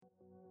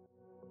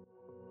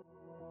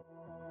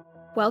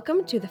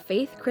Welcome to the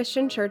Faith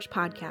Christian Church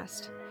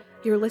podcast.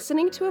 You're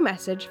listening to a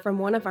message from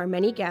one of our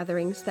many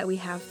gatherings that we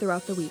have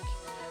throughout the week.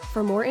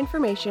 For more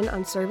information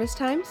on service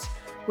times,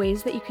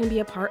 ways that you can be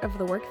a part of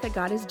the work that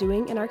God is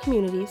doing in our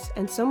communities,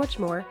 and so much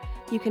more,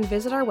 you can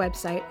visit our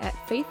website at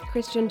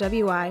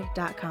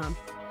faithchristianwi.com.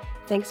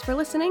 Thanks for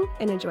listening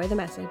and enjoy the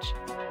message.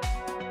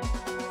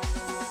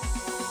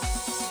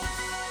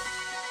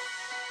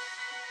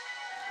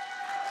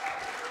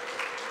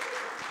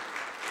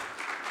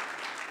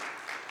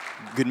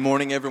 Good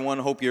morning, everyone.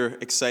 Hope you're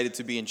excited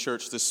to be in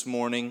church this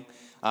morning.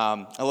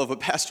 I love what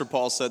Pastor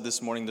Paul said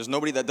this morning. There's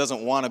nobody that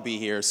doesn't want to be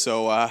here,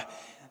 so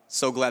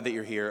glad that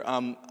you're here.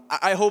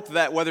 I hope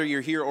that whether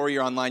you're here or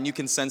you're online, you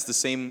can sense the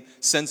same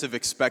sense of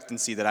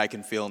expectancy that I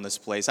can feel in this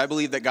place. I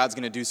believe that God's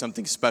going to do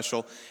something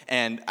special,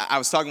 and I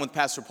was talking with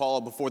Pastor Paul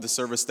before the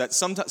service that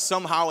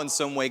somehow in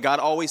some way, God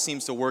always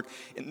seems to work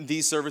in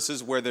these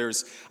services where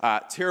there's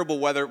terrible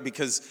weather,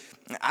 because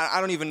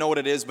I don't even know what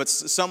it is, but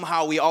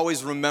somehow we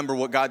always remember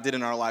what God did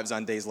in our lives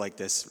on days like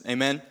this.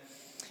 Amen?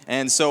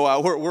 And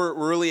so we're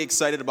really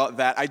excited about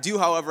that. I do,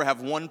 however, have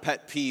one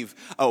pet peeve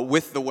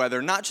with the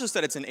weather. Not just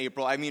that it's in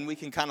April. I mean, we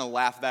can kind of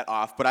laugh that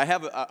off. But I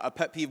have a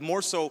pet peeve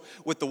more so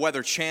with the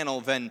Weather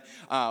Channel than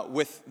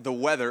with the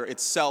weather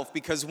itself.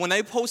 Because when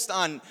they post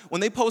on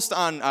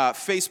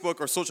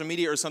Facebook or social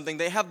media or something,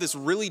 they have this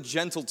really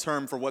gentle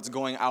term for what's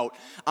going on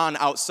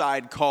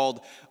outside called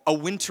a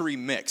wintry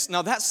mix.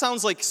 Now that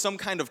sounds like some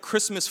kind of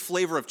Christmas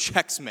flavor of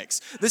Chex Mix.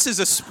 This is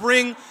a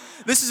spring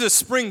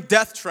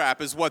death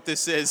trap is what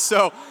this is.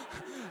 So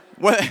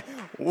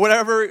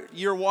whatever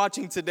you're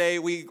watching today,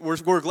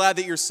 we're glad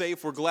that you're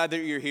safe. We're glad that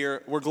you're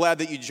here. We're glad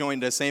that you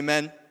joined us.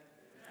 Amen.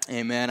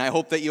 Amen. I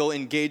hope that you'll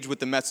engage with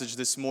the message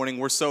this morning.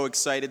 We're so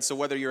excited. So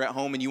whether you're at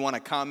home and you want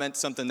to comment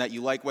something that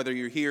you like, whether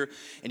you're here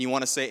and you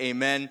want to say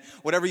amen,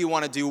 whatever you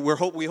want to do,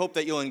 we hope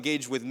that you'll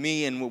engage with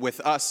me and with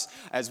us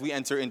as we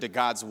enter into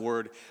God's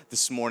Word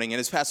this morning. And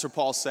as Pastor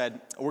Paul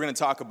said, we're going to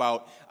talk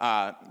about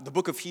the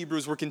book of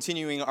Hebrews. We're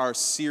continuing our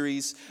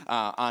series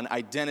on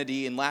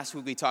identity. And last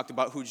week we talked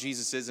about who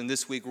Jesus is. And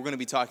this week we're going to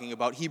be talking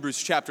about Hebrews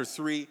chapter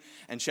 3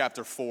 and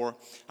chapter 4.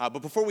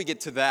 But before we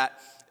get to that,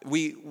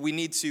 we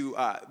need to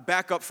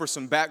back up for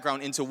some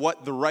background into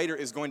what the writer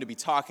is going to be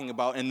talking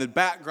about. And the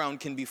background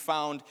can be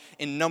found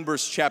in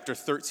Numbers chapter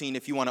 13,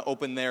 if you want to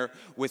open there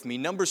with me.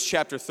 Numbers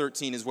chapter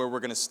 13 is where we're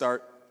going to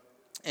start.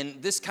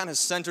 And this kind of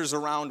centers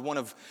around one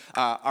of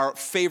our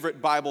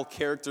favorite Bible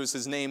characters.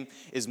 His name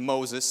is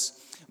Moses.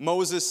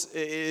 Moses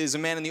is a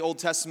man in the Old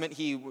Testament.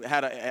 He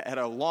had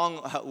a long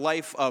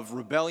life of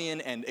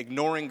rebellion and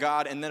ignoring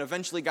God, and then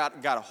eventually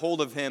got a hold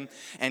of him,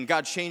 and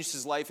God changed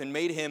his life and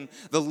made him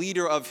the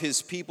leader of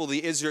his people,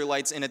 the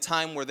Israelites, in a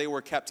time where they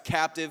were kept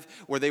captive,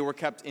 where they were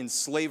kept in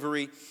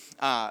slavery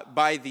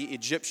by the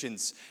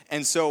Egyptians.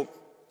 And so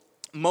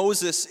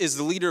Moses is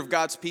the leader of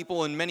God's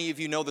people, and many of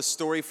you know the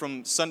story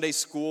from Sunday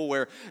school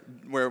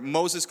where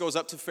Moses goes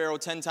up to Pharaoh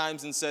 10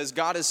 times and says,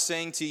 God is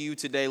saying to you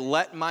today,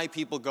 let my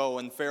people go.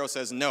 And Pharaoh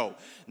says, no,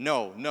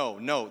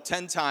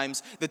 10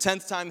 times. The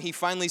 10th time he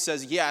finally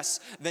says yes,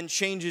 then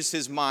changes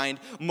his mind.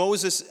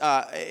 Moses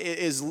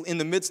is in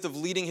the midst of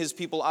leading his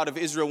people out of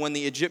Israel when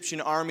the Egyptian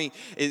army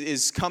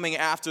is coming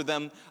after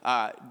them,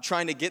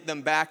 trying to get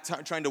them back,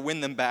 trying to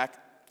win them back.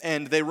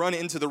 And they run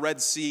into the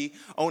Red Sea.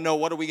 Oh no,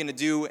 what are we going to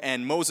do?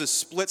 And Moses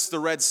splits the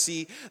Red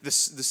Sea. The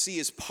sea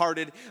is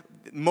parted.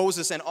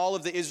 Moses and all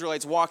of the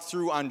Israelites walk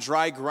through on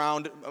dry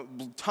ground.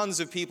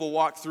 Tons of people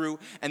walk through.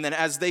 And then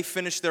as they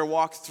finish their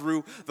walk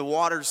through, the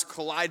waters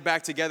collide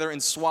back together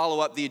and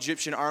swallow up the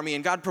Egyptian army.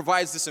 And God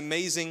provides this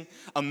amazing,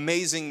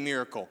 amazing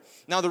miracle.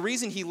 Now, the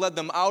reason he led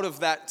them out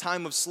of that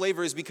time of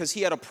slavery is because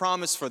he had a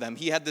promise for them.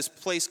 He had this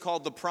place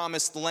called the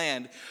Promised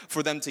Land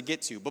for them to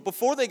get to. But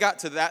before they got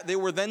to that, they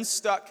were then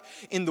stuck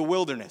in the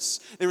wilderness.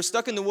 They were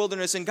stuck in the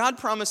wilderness, and God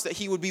promised that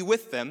he would be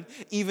with them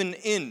even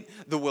in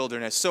the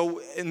wilderness. So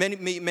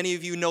many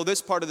of you know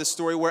this part of the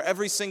story where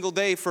every single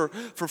day for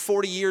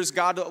 40 years,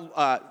 God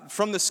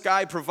from the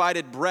sky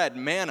provided bread,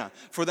 manna,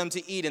 for them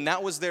to eat, and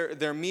that was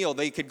their meal.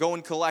 They could go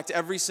and collect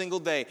every single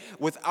day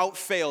without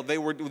fail. They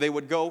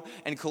would go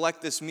and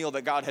collect this meal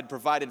that God had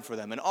provided for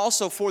them. And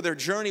also for their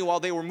journey while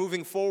they were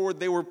moving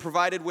forward, they were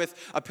provided with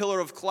a pillar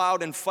of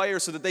cloud and fire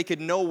so that they could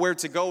know where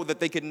to go,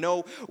 that they could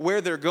know where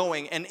they're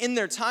going. And in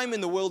their time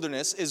in the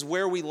wilderness is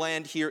where we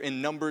land here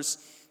in Numbers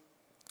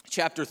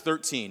chapter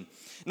 13.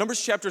 Numbers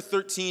chapter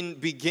 13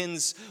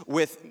 begins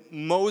with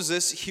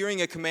Moses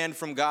hearing a command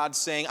from God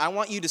saying, I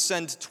want you to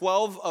send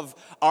 12 of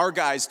our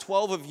guys,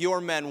 12 of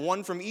your men,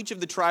 one from each of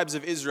the tribes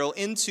of Israel,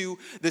 into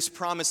this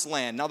promised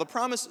land. Now the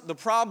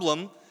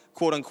problem,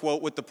 quote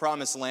unquote, with the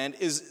promised land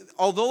is,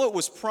 although it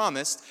was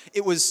promised,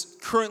 it was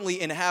currently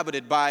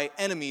inhabited by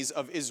enemies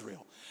of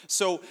Israel.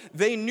 So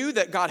they knew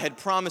that God had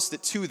promised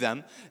it to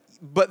them,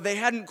 but they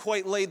hadn't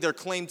quite laid their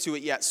claim to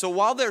it yet. So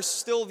while they're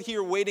still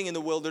here waiting in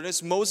the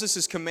wilderness, Moses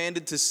is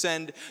commanded to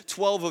send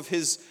 12 of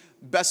his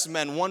best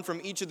men, one from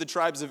each of the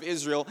tribes of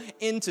Israel,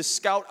 in to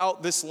scout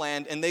out this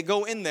land. And they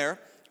go in there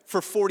for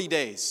 40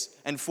 days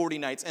and 40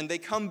 nights. And they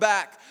come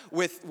back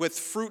with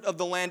fruit of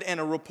the land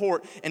and a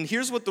report. And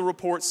here's what the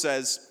report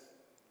says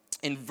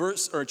in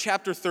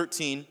chapter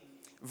 13,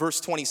 verse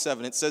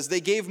 27, it says,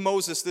 they gave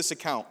Moses this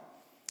account.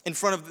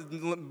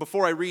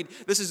 Before I read,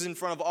 this is in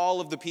front of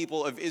all of the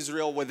people of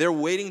Israel where they're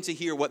waiting to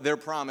hear what their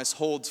promise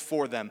holds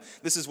for them.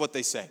 This is what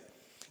they say.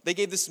 They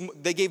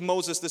gave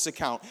Moses this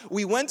account.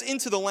 We went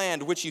into the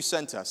land which you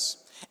sent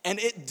us, and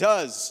it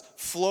does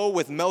flow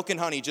with milk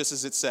and honey, just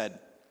as it said.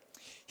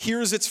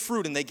 Here's its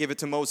fruit, and they give it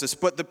to Moses.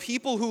 But the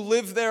people who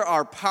live there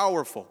are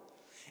powerful,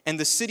 and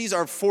the cities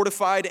are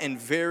fortified and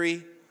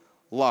very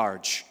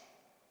large.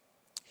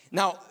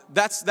 Now,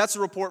 that's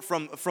a report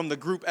from the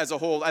group as a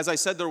whole. As I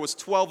said, there was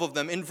 12 of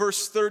them. In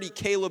verse 30,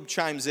 Caleb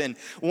chimes in.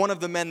 One of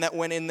the men that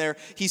went in there,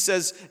 he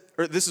says,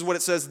 or this is what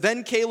it says,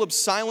 then Caleb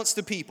silenced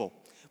the people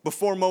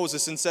before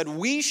Moses and said,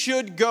 we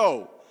should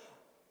go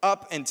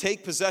up and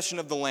take possession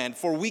of the land,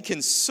 for we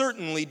can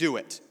certainly do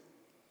it.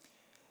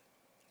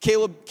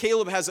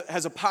 Caleb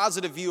has a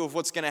positive view of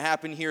what's going to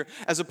happen here,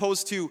 as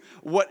opposed to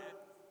what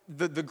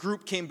the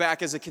group came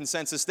back as a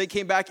consensus. They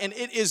came back, and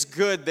it is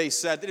good, they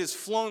said. It is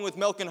flowing with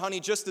milk and honey,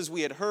 just as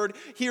we had heard.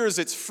 Here is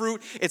its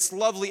fruit. It's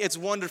lovely. It's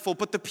wonderful.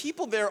 But the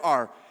people there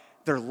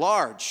they're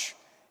large.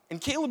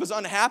 And Caleb is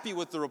unhappy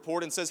with the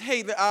report and says,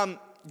 hey,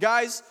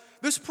 guys,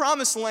 this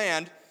promised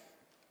land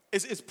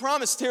is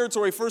promised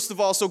territory, first of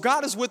all. So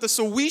God is with us,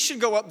 so we should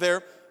go up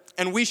there,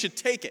 and we should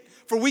take it,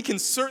 for we can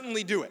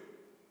certainly do it.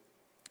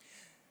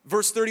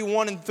 Verse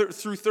 31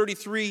 through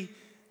 33,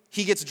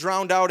 he gets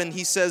drowned out and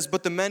he says,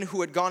 but the men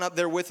who had gone up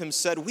there with him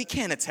said, we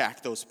can't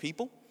attack those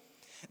people.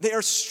 They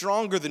are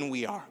stronger than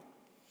we are.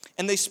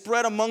 And they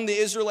spread among the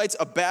Israelites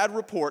a bad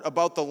report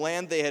about the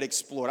land they had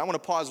explored. I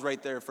want to pause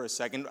right there for a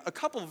second. A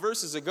couple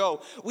verses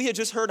ago, we had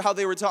just heard how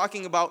they were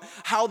talking about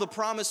how the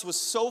promise was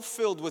so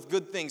filled with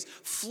good things,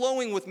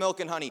 flowing with milk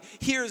and honey.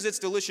 Here's its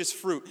delicious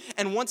fruit.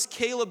 And once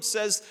Caleb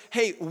says,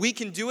 hey, we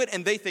can do it,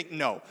 and they think,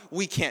 no,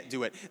 we can't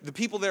do it. The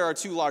people there are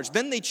too large.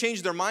 Then they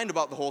change their mind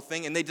about the whole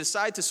thing, and they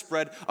decide to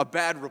spread a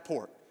bad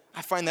report.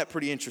 I find that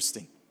pretty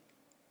interesting.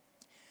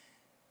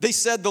 They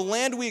said, the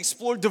land we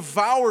explored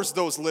devours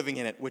those living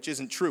in it, which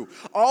isn't true.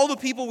 All the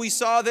people we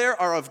saw there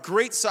are of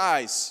great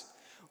size.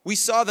 We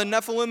saw the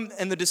Nephilim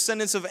and the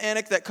descendants of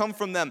Anak that come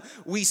from them.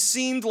 We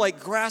seemed like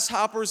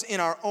grasshoppers in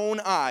our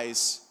own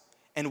eyes,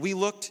 and we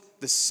looked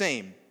the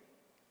same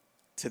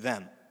to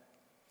them.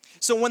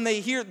 So when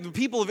the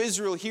people of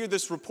Israel hear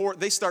this report,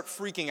 they start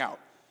freaking out.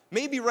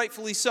 Maybe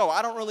rightfully so.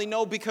 I don't really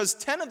know, because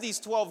 10 of these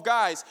 12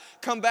 guys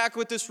come back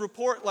with this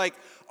report like,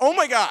 oh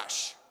my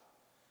gosh,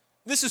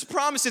 this is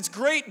promised, it's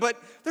great, but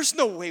there's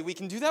no way we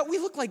can do that. We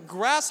look like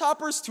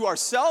grasshoppers to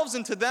ourselves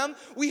and to them.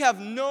 We have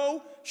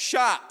no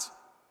shot.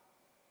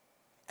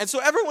 And so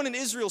everyone in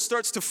Israel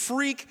starts to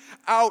freak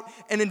out.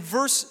 And in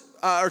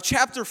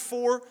chapter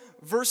 4,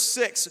 verse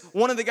 6,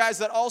 one of the guys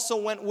that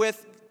also went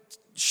with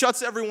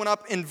shuts everyone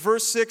up. In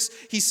verse 6,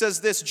 he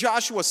says this,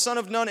 Joshua, son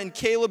of Nun, and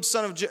Caleb,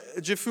 son of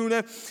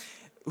Jephunneh,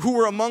 who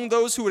were among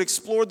those who had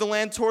explored the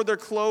land, tore their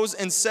clothes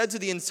and said to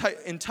the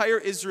entire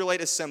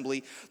Israelite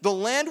assembly, the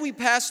land we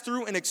passed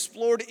through and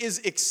explored is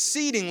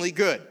exceedingly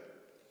good.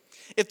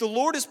 If the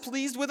Lord is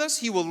pleased with us,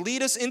 he will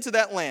lead us into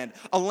that land,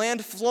 a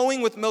land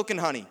flowing with milk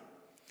and honey,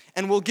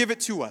 and will give it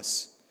to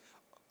us.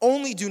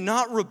 Only do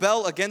not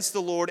rebel against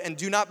the Lord, and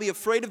do not be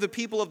afraid of the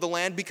people of the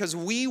land, because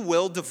we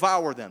will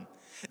devour them.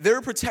 Their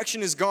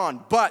protection is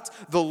gone, but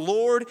the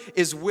Lord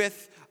is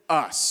with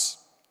us.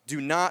 Do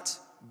not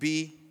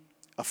be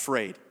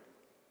afraid.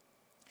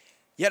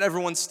 Yet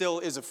everyone still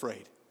is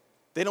afraid.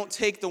 They don't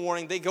take the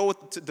warning. They go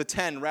with the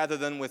 10 rather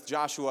than with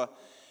Joshua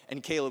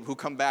and Caleb, who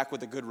come back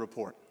with a good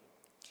report.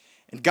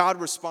 And God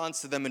responds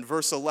to them in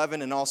verse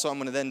 11, and also I'm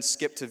going to then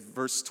skip to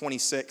verse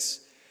 26.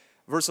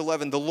 Verse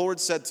 11, the Lord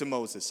said to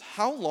Moses,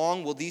 how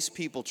long will these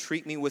people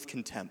treat me with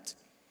contempt?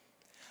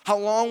 How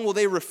long will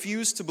they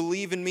refuse to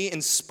believe in me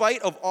in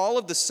spite of all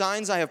of the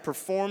signs I have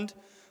performed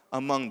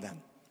among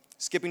them?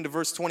 Skipping to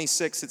verse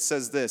 26, it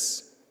says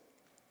this.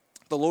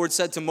 The Lord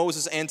said to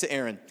Moses and to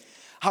Aaron,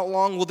 how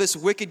long will this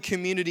wicked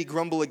community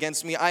grumble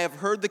against me? I have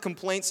heard the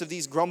complaints of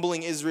these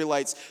grumbling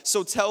Israelites.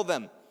 So tell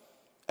them,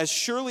 as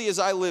surely as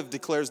I live,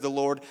 declares the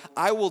Lord,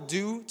 I will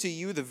do to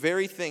you the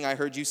very thing I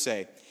heard you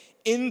say.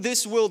 In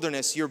this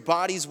wilderness, your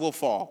bodies will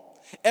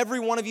fall. Every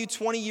one of you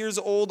 20 years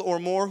old or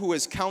more who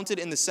is counted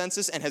in the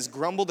census and has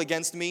grumbled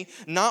against me,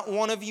 not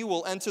one of you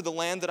will enter the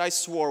land that I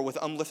swore with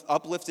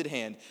uplifted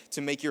hand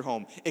to make your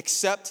home,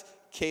 except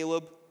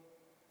Caleb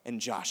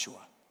and Joshua.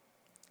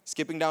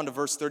 Skipping down to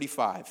verse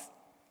 35,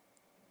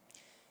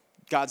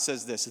 God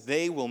says this,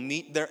 they will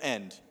meet their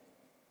end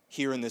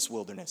here in this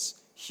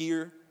wilderness.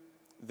 Here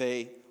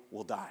they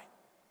will die.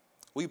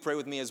 Will you pray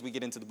with me as we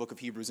get into the book of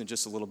Hebrews in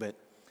just a little bit?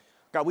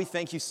 God, we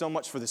thank you so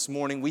much for this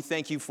morning. We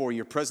thank you for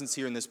your presence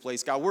here in this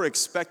place. God, we're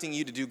expecting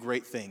you to do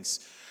great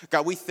things.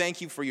 God, we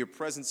thank you for your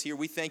presence here.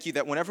 We thank you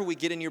that whenever we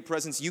get in your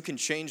presence, you can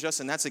change us,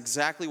 and that's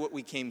exactly what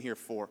we came here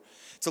for,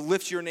 to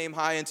lift your name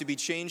high and to be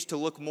changed to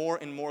look more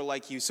and more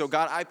like you. So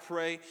God, I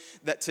pray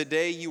that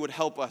today you would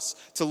help us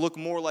to look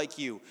more like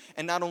you.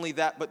 And not only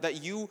that, but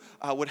that you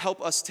would help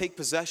us take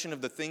possession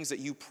of the things that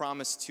you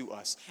promised to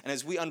us. And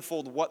as we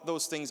unfold what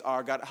those things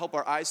are, God, help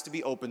our eyes to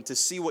be open to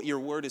see what your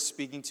word is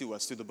speaking to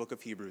us through the book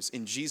of Hebrews.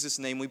 In Jesus'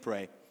 name we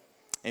pray.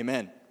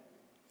 Amen.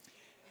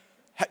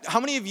 How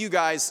many of you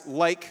guys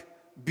like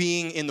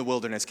being in the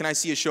wilderness? Can I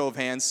see a show of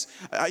hands?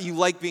 You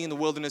like being in the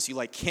wilderness, you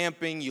like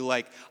camping, you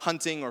like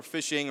hunting or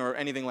fishing or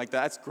anything like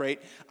that. That's great.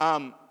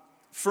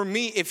 For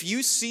me, if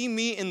you see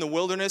me in the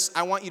wilderness,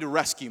 I want you to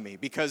rescue me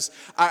because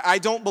I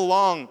don't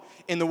belong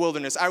in the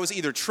wilderness. I was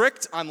either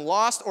tricked, I'm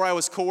lost, or I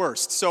was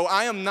coerced. So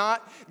I am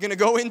not going to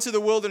go into the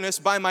wilderness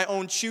by my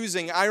own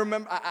choosing.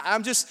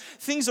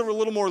 Things are a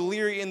little more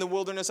leery in the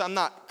wilderness. I'm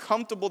not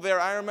comfortable there.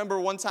 I remember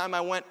one time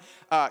I went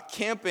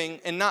camping,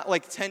 and not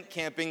like tent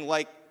camping,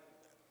 like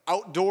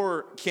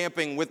outdoor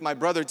camping with my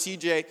brother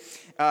TJ,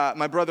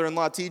 my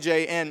brother-in-law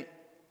TJ, and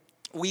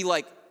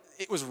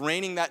it was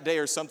raining that day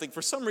or something.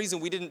 For some reason,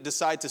 we didn't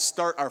decide to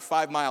start our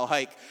 5-mile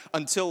hike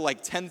until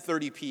like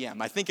 10:30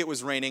 p.m. I think it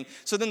was raining,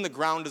 so then the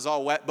ground is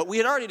all wet, but we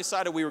had already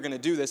decided we were going to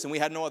do this, and we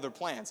had no other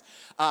plans.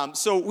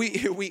 So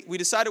we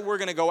decided we're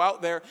going to go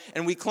out there,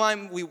 and we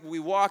climb, we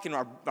walk, and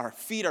our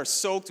feet are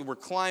soaked, and we're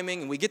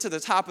climbing, and we get to the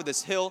top of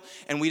this hill,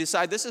 and we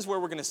decide this is where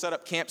we're going to set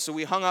up camp. So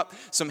we hung up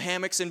some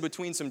hammocks in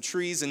between some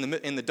trees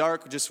in the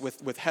dark, just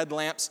with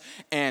headlamps,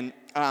 and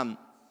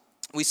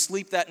we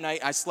sleep that night.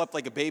 I slept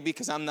like a baby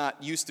because I'm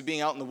not used to being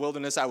out in the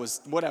wilderness. I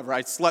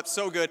slept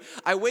so good.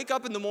 I wake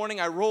up in the morning,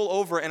 I roll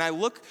over, and I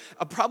look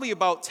probably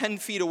about 10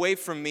 feet away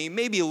from me,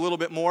 maybe a little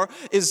bit more,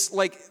 is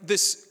like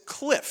this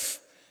cliff.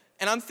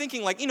 And I'm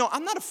thinking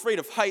I'm not afraid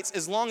of heights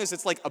as long as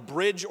it's like a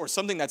bridge or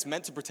something that's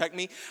meant to protect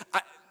me.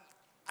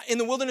 In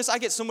the wilderness, I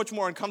get so much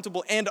more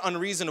uncomfortable and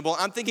unreasonable.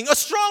 I'm thinking, a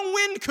strong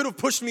wind could have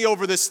pushed me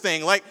over this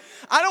thing.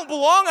 I don't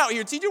belong out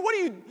here. TJ, what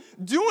are you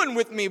doing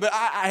with me? But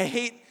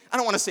I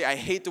don't want to say I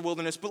hate the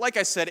wilderness, but like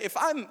I said, if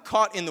I'm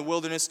caught in the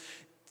wilderness,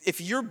 if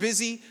you're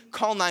busy,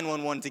 call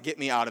 911 to get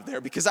me out of there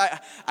because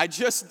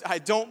I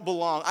don't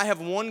belong. I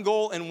have one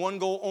goal and one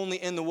goal only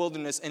in the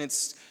wilderness, and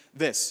it's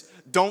this: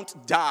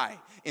 don't die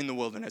in the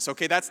wilderness.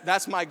 Okay,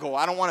 that's my goal.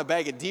 I don't want to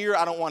bag a deer.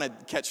 I don't want to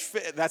catch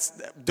fish.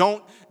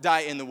 Don't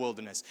die in the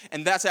wilderness.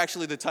 And that's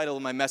actually the title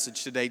of my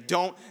message today.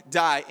 Don't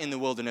die in the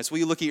wilderness. Will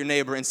you look at your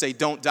neighbor and say,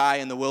 don't die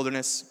in the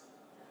wilderness?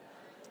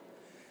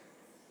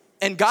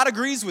 And God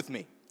agrees with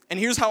me. And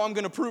here's how I'm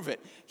going to prove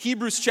it.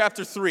 Hebrews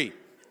chapter 3.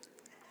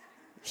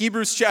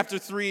 Hebrews chapter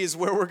 3 is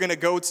where we're going to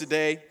go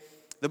today.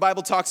 The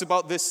Bible talks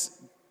about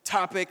this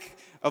topic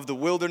of the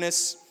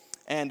wilderness.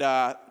 And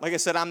like I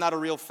said, I'm not a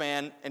real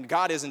fan, and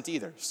God isn't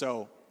either.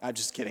 So I'm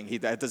just kidding.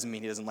 That doesn't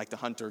mean he doesn't like to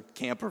hunt or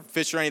camp or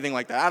fish or anything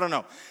like that. I don't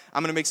know.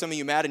 I'm going to make some of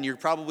you mad, and you're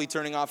probably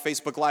turning off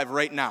Facebook Live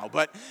right now.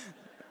 But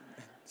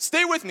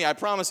stay with me. I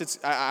promise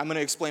I'm going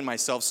to explain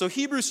myself. So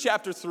Hebrews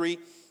chapter 3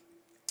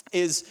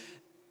 is...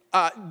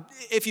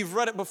 if you've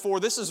read it before,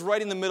 this is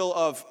right in the middle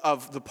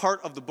of the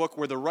part of the book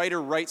where the writer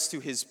writes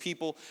to his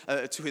people,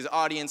 to his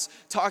audience,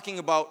 talking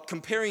about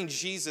comparing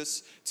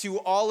Jesus to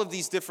all of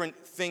these different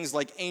things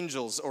like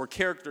angels or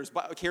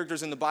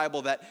characters in the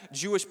Bible that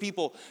Jewish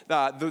people,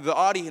 the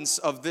audience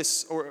of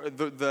this, or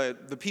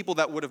the people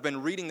that would have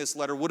been reading this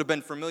letter would have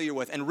been familiar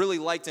with and really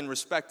liked and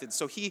respected.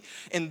 So he,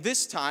 in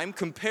this time,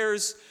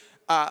 compares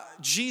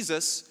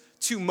Jesus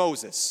to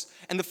Moses.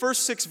 And the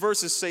first 6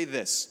 verses say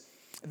this: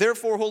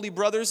 Therefore, holy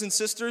brothers and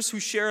sisters who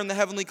share in the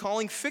heavenly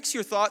calling, fix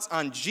your thoughts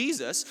on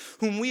Jesus,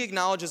 whom we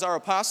acknowledge as our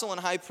apostle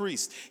and high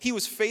priest. He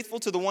was faithful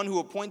to the one who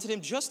appointed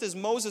him, just as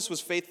Moses was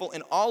faithful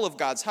in all of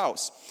God's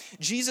house.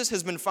 Jesus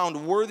has been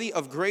found worthy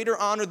of greater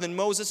honor than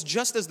Moses,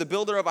 just as the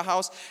builder of a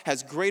house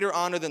has greater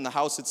honor than the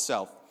house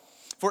itself.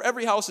 For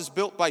every house is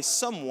built by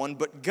someone,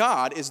 but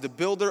God is the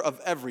builder of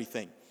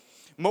everything.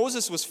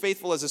 Moses was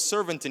faithful as a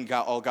servant in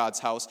all God's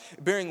house,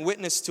 bearing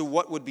witness to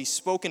what would be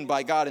spoken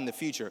by God in the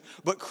future.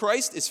 But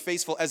Christ is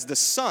faithful as the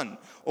Son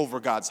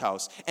over God's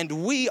house.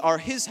 And we are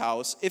his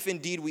house, if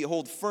indeed we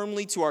hold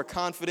firmly to our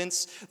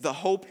confidence the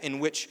hope in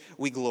which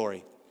we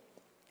glory.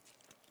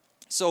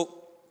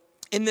 So,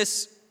 in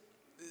this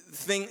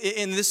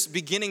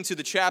beginning to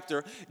the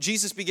chapter,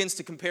 Jesus begins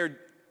to compare,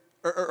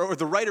 or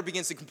the writer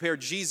begins to compare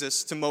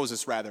Jesus to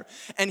Moses, rather.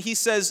 And he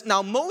says,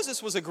 now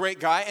Moses was a great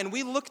guy, and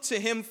we look to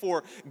him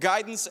for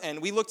guidance,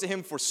 and we look to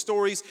him for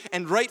stories,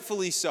 and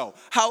rightfully so.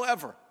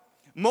 However,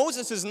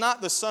 Moses is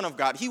not the son of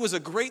God. He was a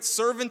great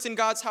servant in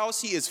God's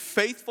house. He is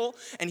faithful,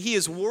 and he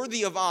is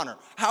worthy of honor.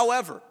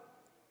 However,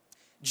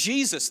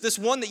 Jesus, this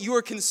one that you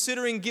are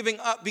considering giving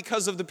up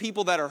because of the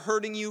people that are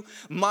hurting you,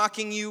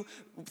 mocking you,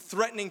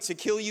 threatening to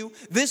kill you,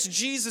 this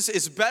Jesus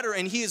is better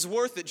and he is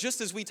worth it, just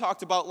as we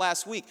talked about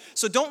last week.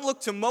 So don't look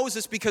to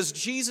Moses, because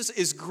Jesus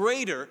is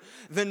greater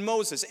than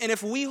Moses. And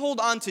if we hold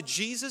on to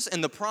Jesus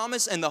and the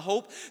promise and the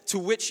hope to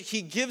which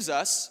he gives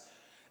us,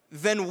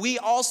 then we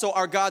also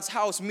are God's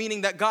house,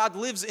 meaning that God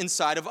lives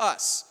inside of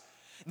us.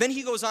 Then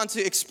he goes on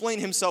to explain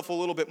himself a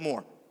little bit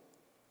more.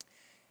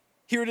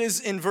 Here it is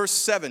in verse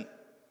 7.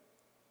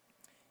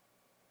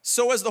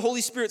 So as the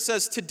Holy Spirit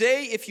says,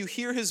 today if you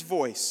hear his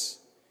voice,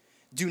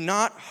 do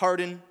not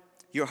harden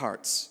your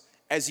hearts,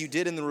 as you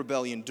did in the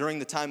rebellion during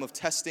the time of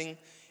testing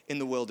in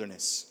the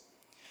wilderness,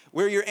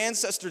 where your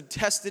ancestors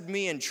tested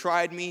me and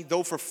tried me,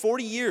 though for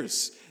 40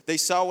 years they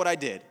saw what I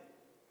did.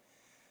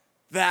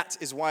 That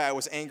is why I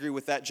was angry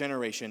with that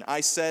generation.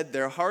 I said,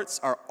 their hearts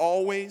are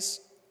always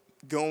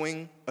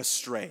going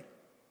astray,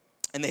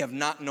 and they have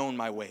not known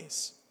my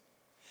ways.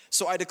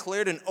 So I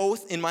declared an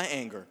oath in my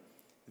anger,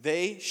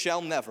 they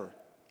shall never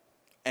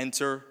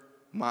enter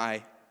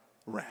my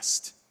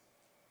rest.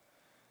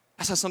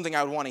 That's not something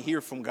I would want to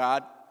hear from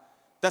God.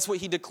 That's what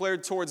he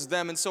declared towards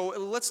them. And so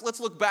let's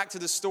look back to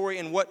the story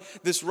and what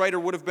this writer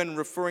would have been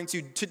referring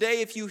to.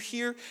 Today, if you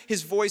hear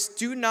his voice,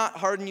 do not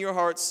harden your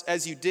hearts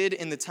as you did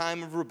in the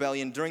time of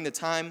rebellion, during the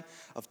time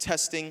of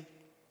testing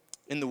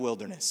in the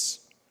wilderness.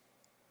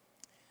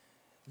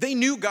 They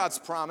knew God's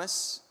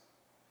promise,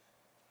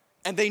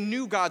 and they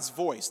knew God's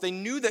voice. They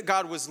knew that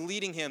God was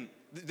leading him,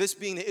 this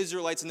being the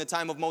Israelites in the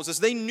time of Moses.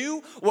 They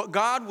knew what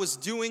God was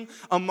doing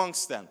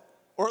amongst them.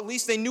 Or at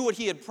least they knew what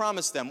he had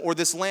promised them, or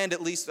this land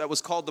at least that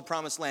was called the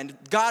Promised Land.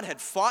 God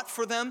had fought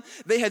for them.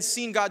 They had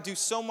seen God do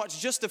so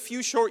much. Just a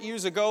few short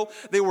years ago,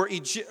 they were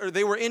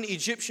in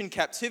Egyptian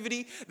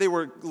captivity. They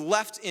were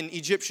left in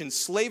Egyptian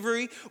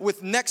slavery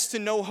with next to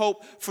no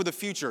hope for the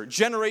future.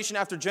 Generation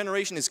after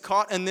generation is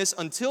caught in this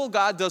until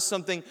God does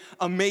something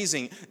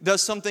amazing,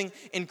 does something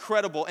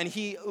incredible, and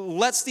he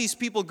lets these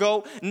people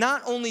go.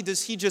 Not only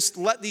does he just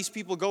let these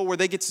people go where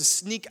they get to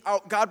sneak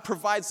out, God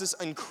provides this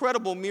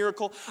incredible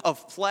miracle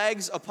of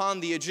plagues upon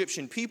the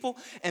Egyptian people,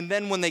 and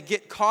then when they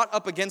get caught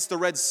up against the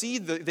Red Sea,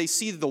 they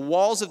see the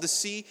walls of the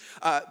sea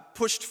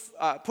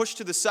pushed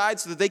to the side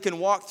so that they can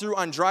walk through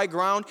on dry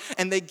ground,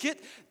 and they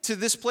get to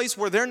this place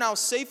where they're now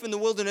safe in the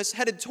wilderness,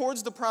 headed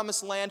towards the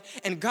Promised Land,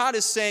 and God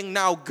is saying,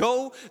 now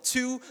go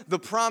to the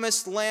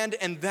Promised Land,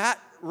 and that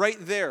right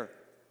there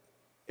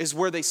is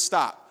where they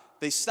stop.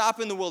 They stop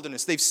in the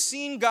wilderness. They've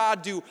seen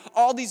God do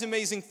all these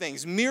amazing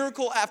things,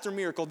 miracle after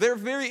miracle. Their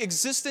very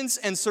existence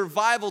and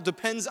survival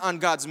depends on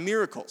God's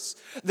miracles.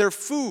 Their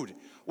food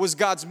was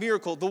God's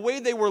miracle. The way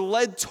they were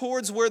led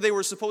towards where they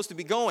were supposed to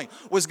be going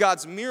was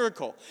God's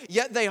miracle.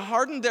 Yet they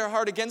hardened their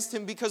heart against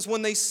him because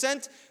when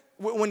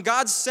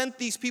God sent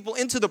these people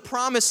into the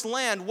Promised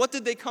Land, what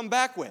did they come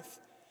back with?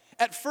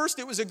 At first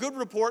it was a good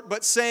report,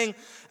 but saying,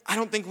 I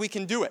don't think we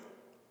can do it.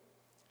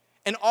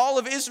 And all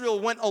of Israel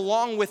went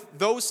along with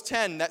those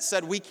 10 that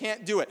said, we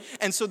can't do it.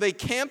 And so they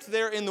camped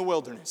there in the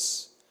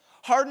wilderness,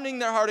 hardening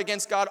their heart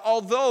against God,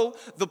 although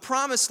the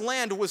Promised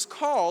Land was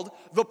called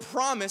the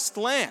Promised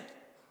Land.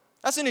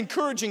 That's an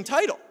encouraging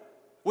title.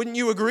 Wouldn't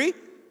you agree?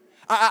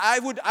 I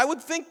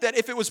would think that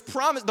if it was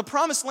promised, the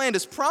Promised Land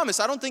is promised,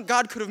 I don't think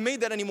God could have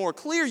made that any more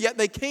clear, yet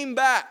they came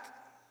back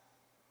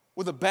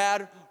with a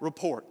bad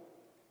report.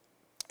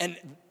 And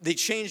they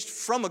changed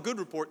from a good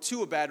report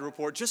to a bad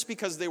report just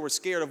because they were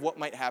scared of what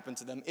might happen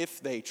to them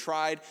if they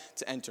tried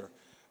to enter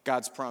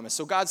God's promise.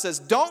 So God says,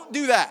 don't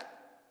do that.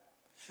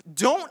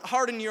 Don't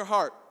harden your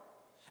heart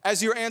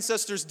as your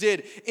ancestors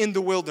did in the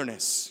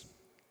wilderness.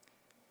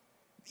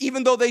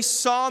 Even though they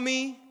saw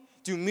me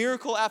do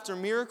miracle after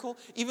miracle,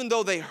 even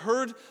though they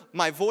heard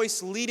my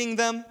voice leading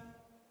them,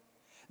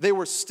 they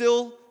were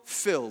still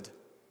filled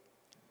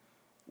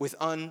with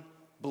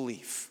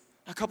unbelief.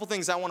 A couple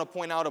things I want to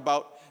point out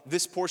about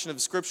this portion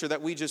of Scripture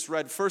that we just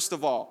read. First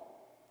of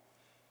all,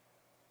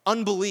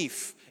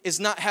 unbelief is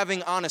not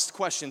having honest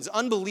questions.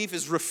 Unbelief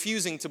is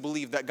refusing to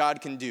believe that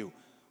God can do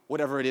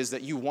whatever it is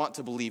that you want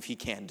to believe he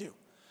can do.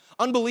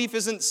 Unbelief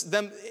isn't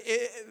them.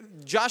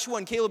 Joshua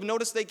and Caleb,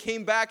 notice they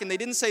came back and they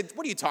didn't say,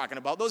 what are you talking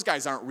about? Those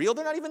guys aren't real.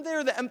 They're not even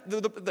there.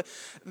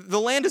 The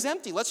land is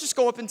empty. Let's just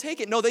go up and take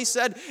it. No, they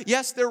said,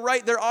 yes, they're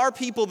right. There are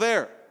people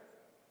there.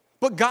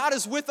 But God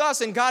is with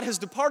us and God has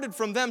departed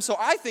from them, so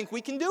I think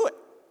we can do it.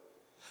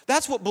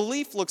 That's what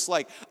belief looks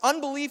like.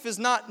 Unbelief is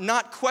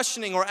not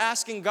questioning or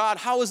asking God,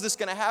 how is this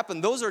going to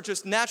happen? Those are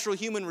just natural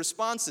human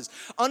responses.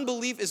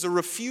 Unbelief is a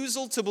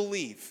refusal to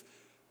believe.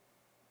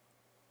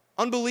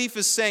 Unbelief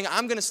is saying,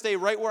 I'm going to stay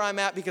right where I'm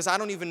at because I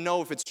don't even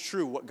know if it's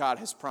true what God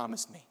has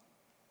promised me.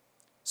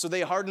 So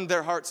they hardened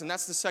their hearts, and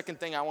that's the second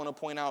thing I want to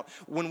point out.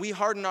 When we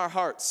harden our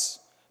hearts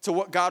to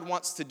what God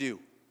wants to do,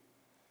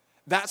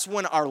 that's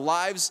when our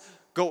lives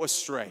go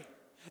astray.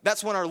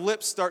 That's when our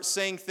lips start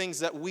saying things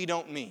that we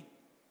don't mean.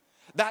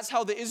 That's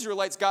how the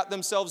Israelites got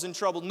themselves in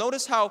trouble.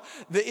 Notice how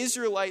the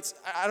Israelites,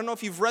 I don't know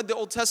if you've read the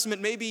Old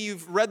Testament, maybe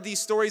you've read these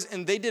stories,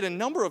 and they did a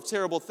number of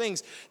terrible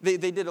things. They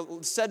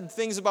said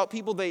things about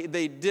people,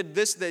 they did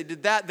this, they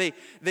did that,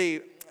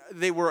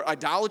 they were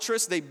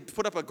idolatrous, they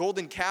put up a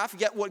golden calf,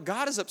 yet what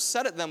God is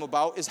upset at them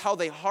about is how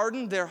they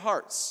hardened their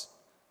hearts.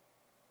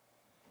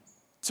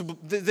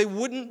 They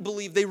wouldn't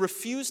believe, they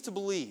refused to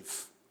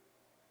believe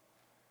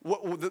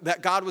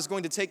that God was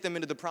going to take them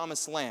into the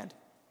Promised Land.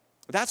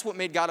 That's what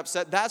made God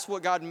upset. That's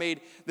what God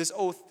made this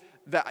oath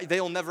that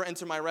they'll never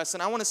enter my rest.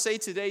 And I want to say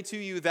today to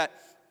you that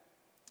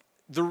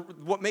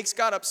what makes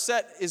God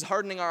upset is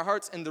hardening our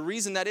hearts. And the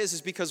reason that is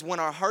because when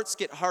our hearts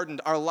get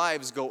hardened, our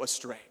lives go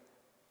astray.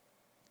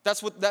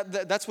 That's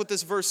what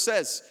this verse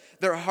says.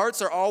 Their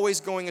hearts are always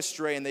going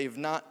astray, and they have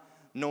not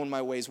known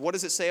my ways. What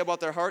does it say about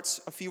their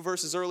hearts a few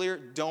verses earlier?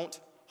 Don't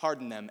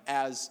harden them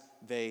as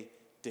they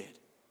did.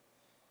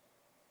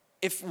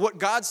 If what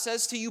God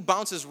says to you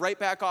bounces right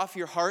back off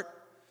your heart,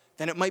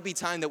 then it might be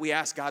time that we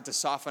ask God to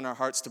soften our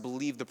hearts to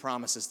believe the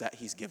promises that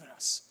he's given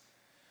us.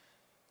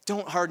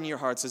 Don't harden your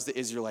hearts as the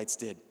Israelites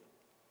did.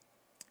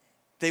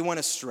 They went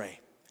astray.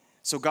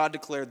 So God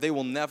declared, they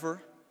will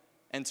never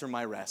enter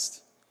my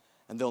rest,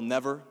 and they'll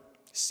never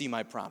see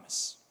my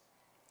promise.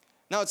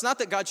 Now, it's not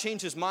that God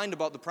changed his mind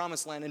about the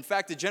promised land. In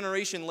fact, a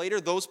generation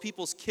later, those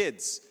people's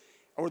kids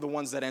are the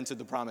ones that entered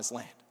the promised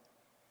land.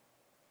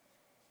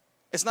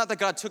 It's not that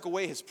God took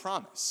away his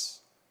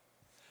promise.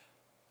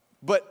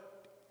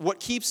 But what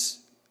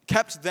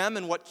kept them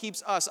and what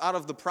keeps us out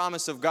of the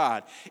promise of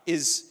God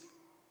is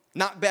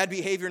not bad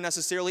behavior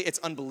necessarily, it's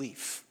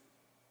unbelief.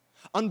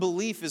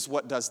 Unbelief is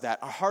what does that.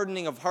 A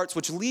hardening of hearts,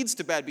 which leads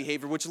to bad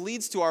behavior, which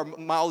leads to our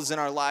mouths and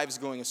our lives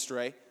going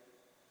astray.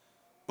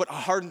 But a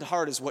hardened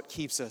heart is what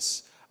keeps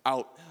us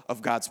out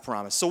of God's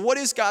promise. So what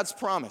is God's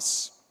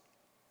promise?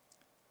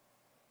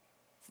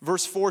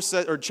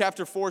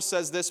 Chapter 4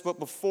 says this, but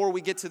before we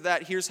get to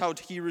that, here's how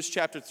Hebrews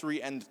chapter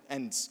 3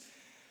 ends.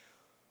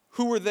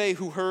 Who were they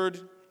who heard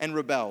and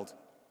rebelled?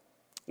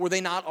 Were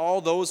they not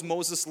all those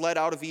Moses led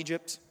out of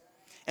Egypt?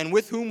 And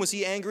with whom was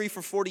he angry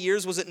for 40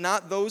 years? Was it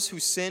not those who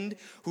sinned,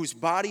 whose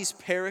bodies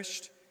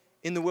perished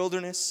in the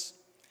wilderness?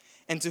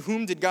 And to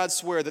whom did God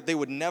swear that they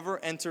would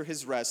never enter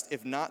his rest,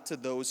 if not to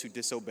those who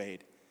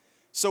disobeyed?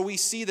 So we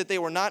see that they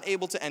were not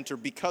able to enter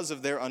because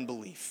of their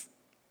unbelief.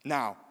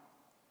 Now,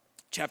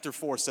 chapter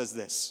 4 says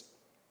this.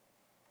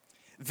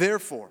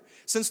 Therefore,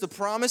 since the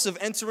promise of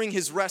entering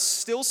his rest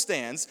still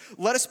stands,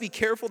 let us be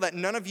careful that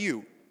none of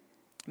you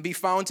be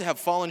found to have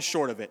fallen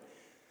short of it.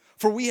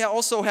 For we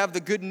also have the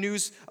good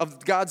news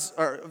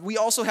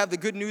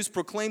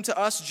proclaimed to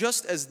us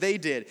just as they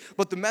did.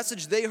 But the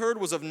message they heard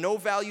was of no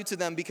value to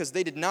them because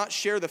they did not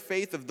share the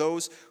faith of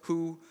those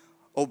who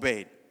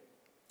obeyed.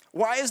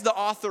 Why is the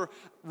author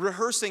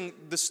rehearsing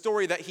the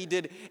story that he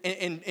did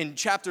in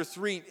chapter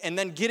 3 and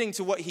then getting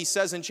to what he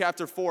says in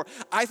chapter 4?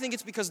 I think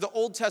it's because the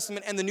Old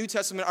Testament and the New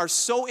Testament are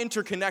so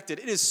interconnected.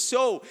 It is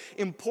so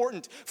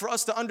important for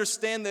us to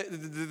understand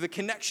the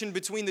connection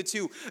between the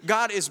two.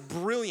 God is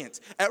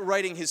brilliant at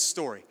writing his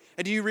story.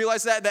 And do you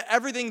realize that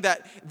everything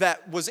that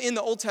was in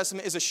the Old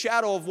Testament is a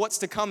shadow of what's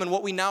to come and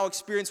what we now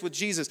experience with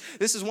Jesus?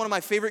 This is one of my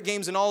favorite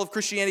games in all of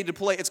Christianity to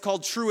play. It's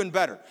called True and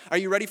Better. Are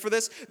you ready for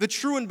this? The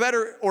true and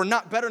better, or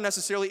not better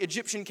necessarily,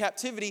 Egyptian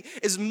captivity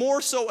is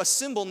more so a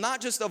symbol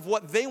not just of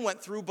what they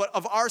went through, but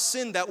of our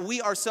sin that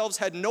we ourselves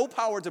had no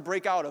power to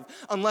break out of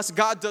unless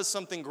God does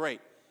something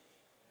great.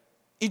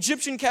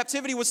 Egyptian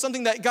captivity was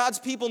something that God's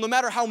people, no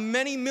matter how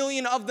many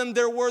million of them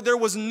there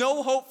was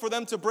no hope for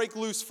them to break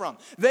loose from.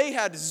 They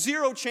had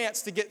zero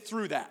chance to get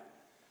through that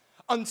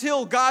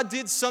until God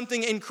did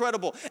something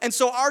incredible. And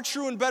so our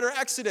true and better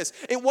Exodus,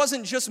 it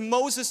wasn't just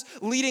Moses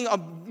leading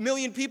 1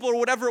 million people or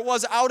whatever it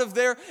was out of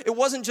there. It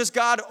wasn't just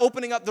God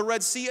opening up the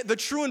Red Sea. The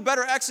true and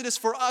better Exodus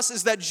for us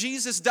is that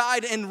Jesus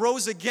died and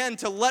rose again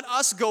to let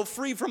us go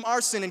free from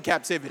our sin and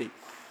captivity.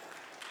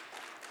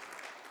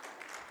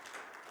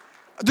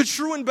 The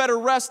true and better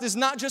rest is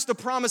not just a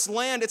promised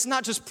land. It's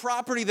not just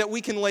property that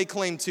we can lay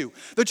claim to.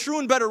 The true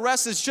and better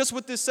rest is just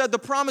what this said. The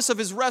promise of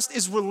his rest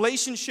is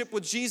relationship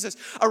with Jesus,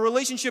 a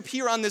relationship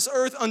here on this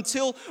earth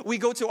until we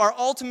go to our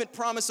ultimate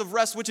promise of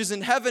rest, which is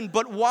in heaven.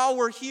 But while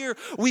we're here,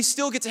 we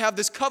still get to have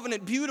this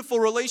covenant, beautiful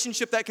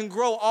relationship that can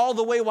grow all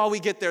the way while we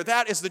get there.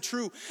 That is the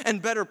true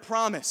and better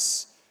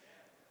promise.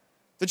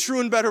 The true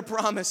and better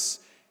promise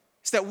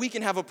is that we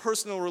can have a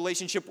personal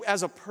relationship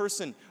as a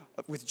person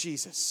with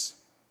Jesus.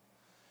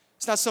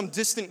 It's not some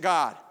distant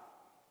God.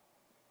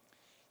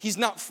 He's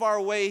not far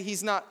away.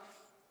 He's not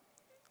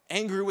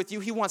angry with you.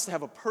 He wants to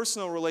have a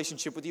personal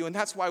relationship with you, and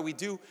that's why we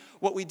do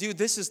what we do.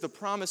 This is the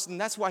promise, and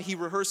that's why he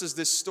rehearses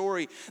this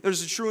story.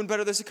 There's a true and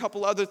better. There's a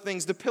couple other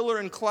things. The pillar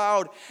and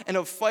cloud and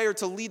of fire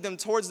to lead them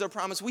towards their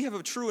promise. We have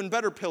a true and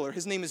better pillar.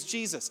 His name is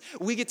Jesus.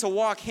 We get to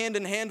walk hand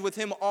in hand with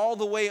him all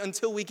the way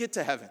until we get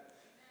to heaven.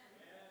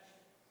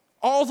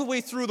 All the way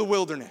through the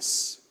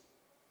wilderness.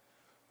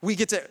 We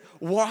get to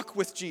walk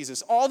with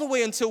Jesus. All the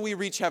way until we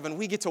reach heaven,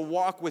 we get to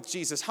walk with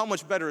Jesus. How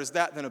much better is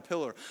that than a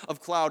pillar of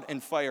cloud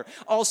and fire?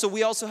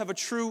 We also have a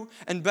true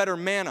and better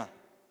manna.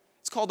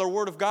 It's called our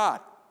Word of God.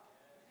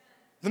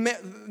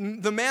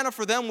 The manna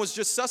for them was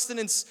just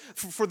sustenance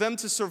for them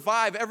to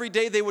survive. Every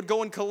day they would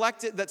go and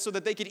collect it so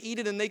that they could eat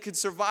it and they could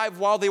survive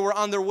while they were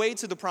on their way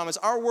to the promise.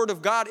 Our Word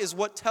of God is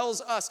what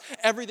tells us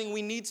everything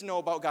we need to know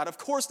about God. Of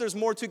course, there's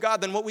more to God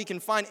than what we can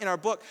find in our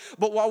book.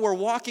 But while we're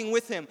walking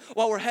with him,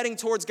 while we're heading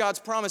towards God's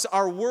promise,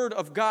 our Word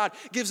of God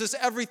gives us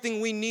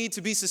everything we need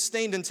to be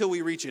sustained until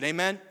we reach it.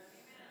 Amen?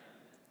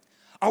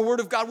 Our Word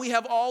of God, we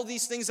have all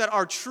these things that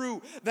are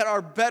true, that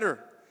are better.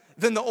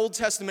 than the Old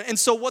Testament. And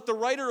so what the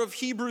writer of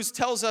Hebrews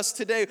tells us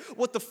today,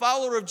 what the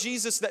follower of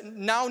Jesus that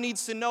now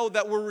needs to know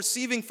that we're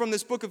receiving from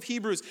this book of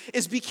Hebrews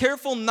is be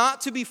careful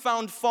not to be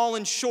found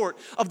fallen short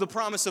of the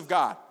promise of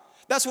God.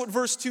 That's what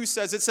verse 2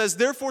 says. It says,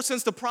 therefore,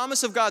 since the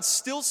promise of God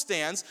still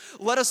stands,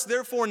 let us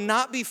therefore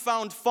not be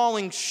found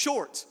falling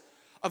short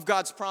of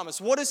God's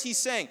promise. What is he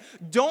saying?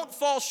 Don't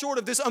fall short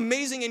of this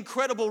amazing,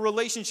 incredible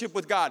relationship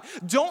with God.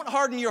 Don't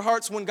harden your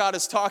hearts when God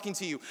is talking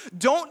to you.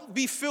 Don't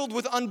be filled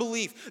with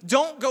unbelief.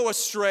 Don't go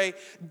astray.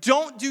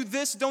 Don't do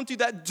this. Don't do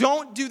that.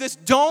 Don't do this.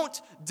 Don't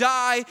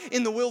die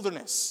in the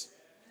wilderness.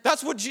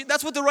 That's what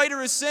the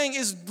writer is saying,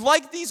 is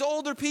like these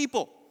older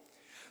people,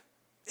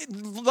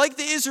 like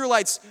the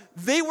Israelites,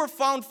 they were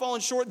found fallen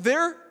short.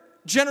 Their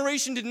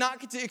generation did not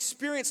get to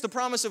experience the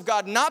promise of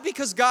God, not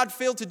because God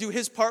failed to do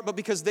his part, but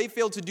because they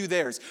failed to do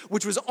theirs,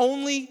 which was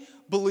only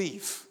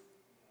believe.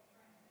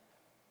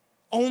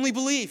 Only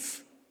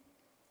believe.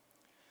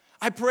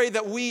 I pray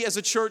that we as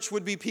a church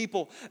would be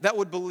people that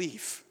would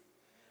believe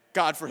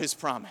God for his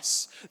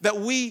promise.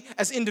 That we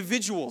as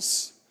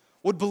individuals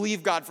would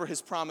believe God for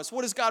his promise.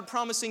 What is God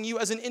promising you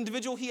as an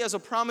individual? He has a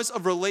promise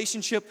of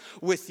relationship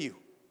with you.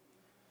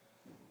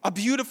 A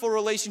beautiful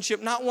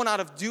relationship, not one out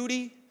of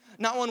duty,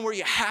 not one where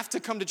you have to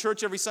come to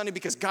church every Sunday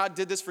because God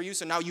did this for you,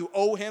 so now you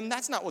owe him.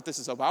 That's not what this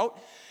is about.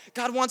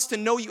 God wants to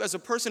know you as a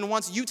person,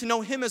 wants you to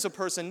know him as a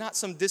person, not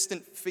some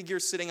distant figure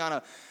sitting on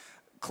a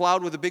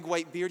cloud with a big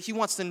white beard. He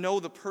wants to know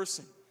the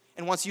person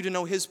and wants you to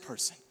know his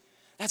person.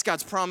 That's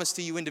God's promise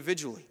to you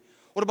individually.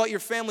 What about your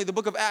family? The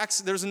book of Acts,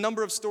 there's a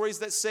number of stories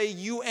that say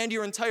you and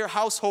your entire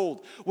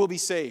household will be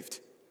saved.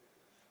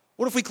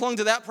 What if we clung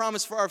to that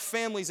promise for our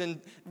families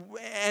and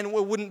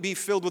we wouldn't be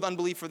filled with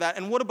unbelief for that?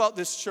 And what about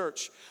this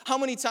church? How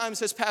many times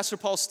has Pastor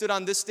Paul stood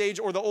on this stage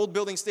or the old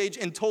building stage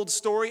and told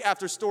story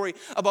after story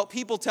about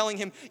people telling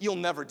him, you'll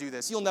never do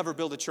this. You'll never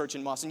build a church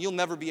in Boston. You'll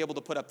never be able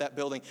to put up that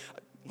building.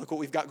 Look what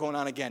we've got going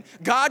on again.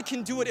 God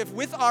can do it if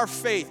with our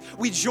faith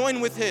we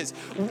join with his.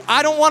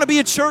 I don't want to be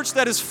a church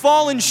that has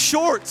fallen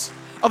short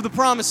of the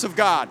promise of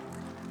God.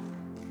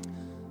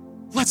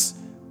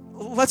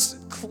 Let's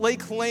lay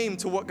claim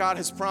to what God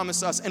has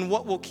promised us, and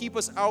what will keep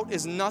us out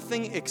is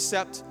nothing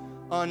except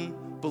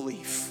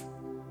unbelief.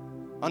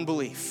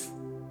 Unbelief.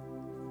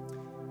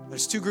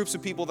 There's two groups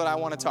of people that I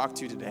want to talk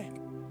to today.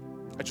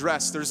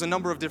 There's a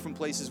number of different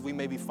places we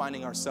may be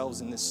finding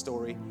ourselves in this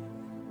story.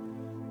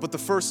 But the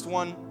first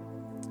one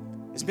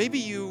is maybe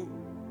you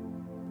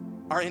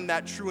are in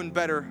that true and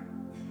better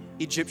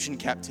Egyptian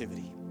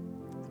captivity.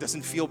 It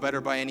doesn't feel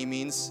better by any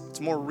means. It's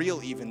more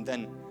real even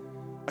than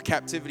a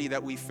captivity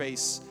that we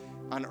face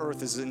on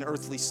earth is an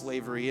earthly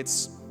slavery.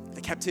 It's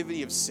the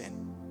captivity of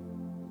sin.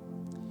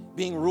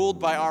 Being ruled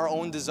by our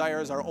own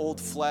desires, our old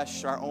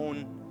flesh, our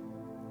own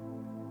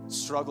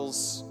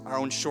struggles, our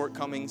own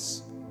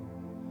shortcomings.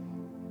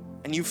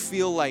 And you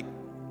feel like,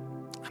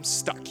 I'm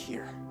stuck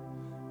here.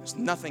 There's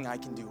nothing I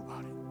can do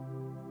about it.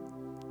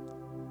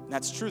 And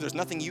that's true. There's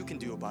nothing you can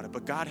do about it.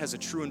 But God has a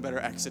true and better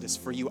exodus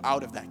for you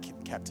out of that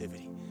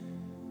captivity.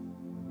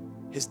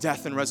 His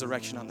death and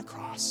resurrection on the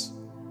cross.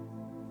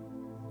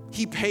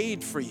 He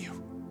paid for you.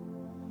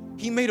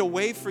 He made a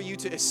way for you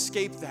to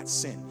escape that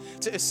sin,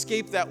 to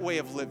escape that way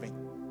of living,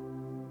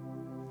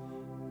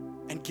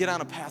 and get on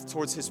a path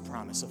towards his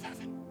promise of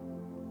heaven,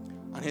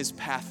 on his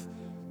path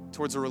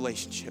towards a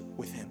relationship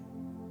with him.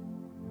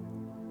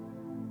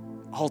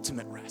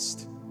 Ultimate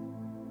rest.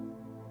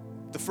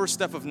 The first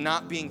step of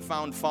not being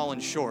found fallen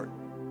short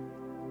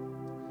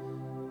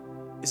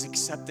is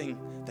accepting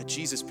that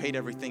Jesus paid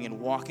everything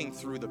and walking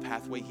through the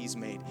pathway he's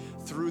made,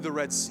 through the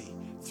Red Sea,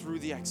 through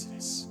the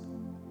Exodus.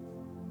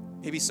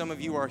 Maybe some of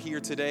you are here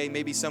today.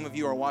 Maybe some of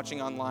you are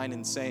watching online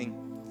and saying,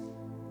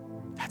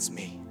 that's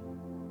me.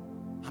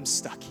 I'm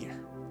stuck here.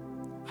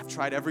 I've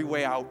tried every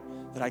way out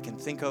that I can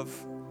think of,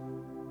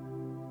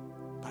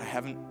 but I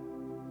haven't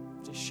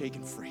just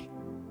shaken free.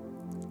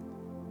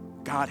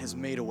 God has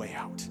made a way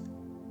out.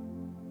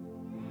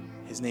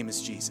 His name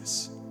is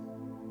Jesus.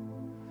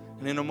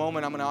 And in a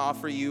moment, I'm going to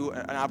offer you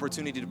an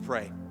opportunity to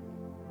pray.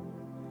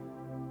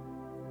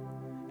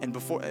 And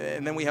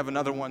then we have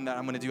another one that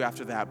I'm going to do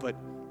after that. But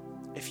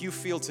if you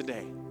feel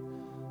today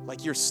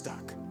like you're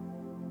stuck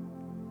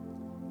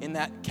in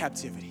that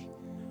captivity,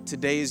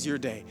 today is your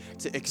day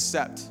to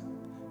accept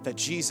that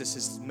Jesus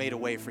has made a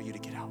way for you to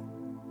get out.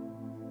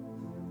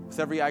 With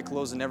every eye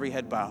closed and every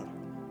head bowed,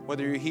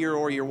 whether you're here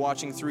or you're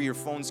watching through your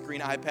phone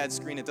screen, iPad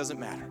screen, it doesn't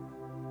matter.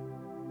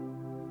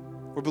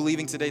 We're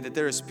believing today that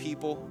there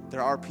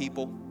are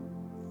people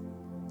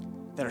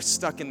that are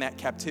stuck in that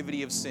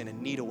captivity of sin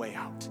and need a way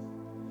out.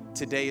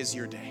 Today is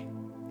your day.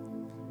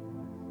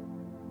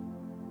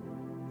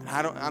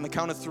 And on the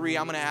count of 3,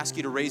 I'm going to ask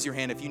you to raise your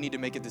hand if you need to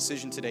make a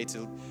decision today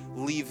to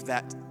leave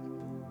that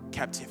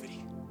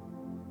captivity,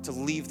 to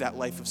leave that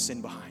life of sin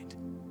behind.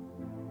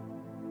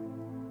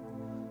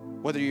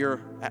 Whether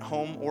you're at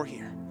home or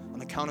here, on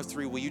the count of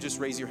 3, will you just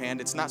raise your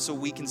hand? It's not so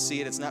we can see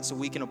it. It's not so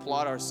we can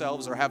applaud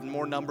ourselves or have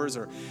more numbers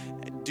or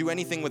do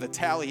anything with a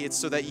tally. It's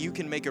so that you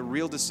can make a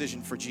real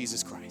decision for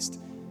Jesus Christ.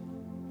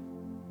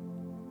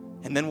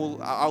 And then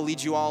I'll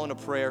lead you all in a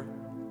prayer.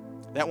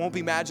 That won't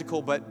be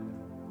magical, but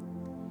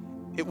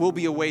it will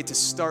be a way to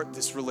start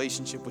this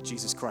relationship with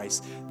Jesus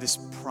Christ, this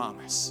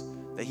promise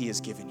that he has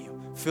given you,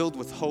 filled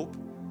with hope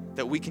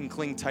that we can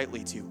cling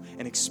tightly to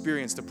and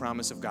experience the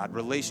promise of God,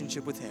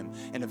 relationship with him,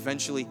 and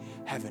eventually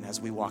heaven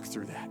as we walk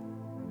through that.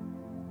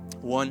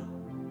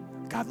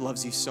 One, God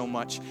loves you so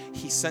much.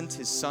 He sent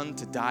his son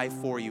to die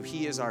for you.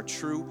 He is our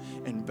true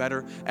and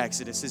better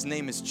Exodus. His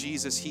name is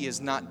Jesus. He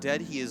is not dead.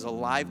 He is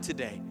alive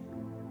today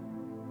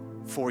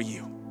for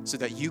you so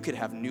that you could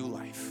have new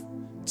life.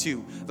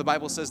 2, the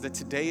Bible says that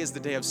today is the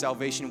day of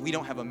salvation. We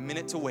don't have a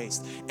minute to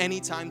waste,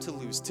 any time to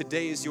lose.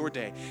 Today is your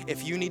day.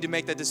 If you need to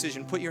make that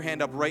decision, put your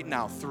hand up right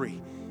now.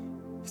 3,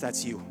 if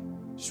that's you,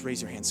 just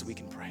raise your hand so we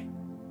can pray.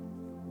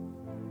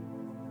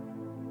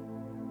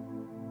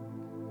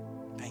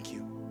 Thank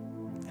you.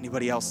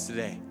 Anybody else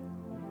today?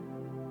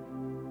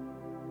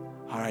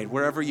 All right,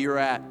 wherever you're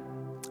at,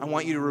 I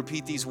want you to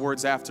repeat these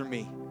words after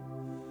me.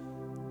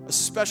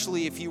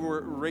 Especially if you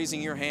were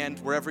raising your hand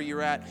wherever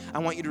you're at, I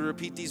want you to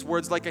repeat these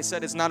words. Like I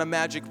said, it's not a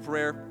magic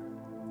prayer,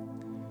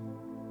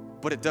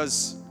 but it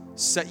does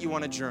set you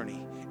on a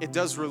journey. It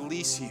does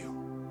release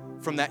you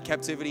from that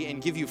captivity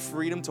and give you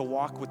freedom to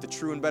walk with the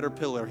true and better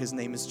pillar. His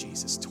name is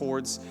Jesus,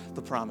 towards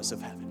the promise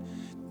of heaven.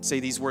 Say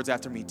these words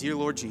after me. Dear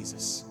Lord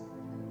Jesus,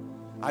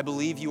 I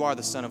believe you are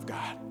the Son of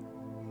God.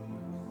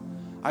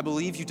 I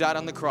believe you died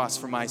on the cross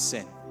for my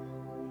sin.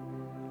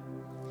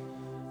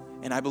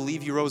 And I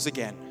believe you rose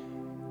again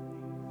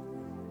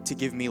to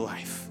give me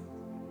life.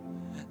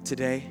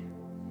 Today,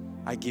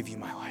 I give you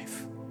my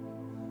life.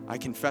 I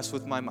confess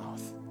with my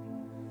mouth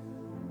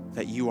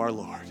that you are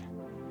Lord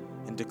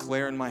and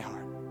declare in my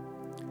heart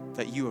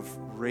that you have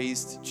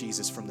raised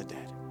Jesus from the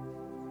dead.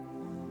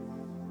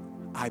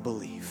 I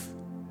believe.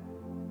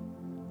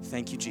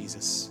 Thank you,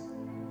 Jesus,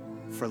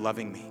 for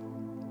loving me.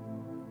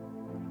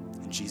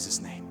 In Jesus'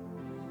 name,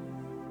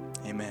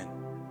 amen.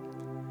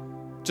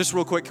 Just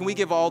real quick, can we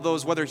give all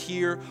those, whether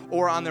here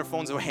or on their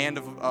phones, a hand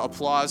of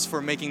applause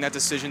for making that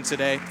decision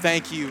today?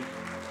 Thank you.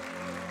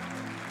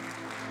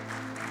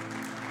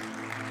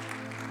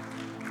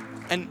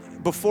 And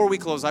before we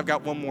close, I've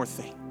got one more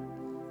thing.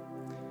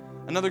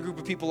 Another group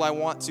of people I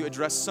want to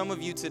address. Some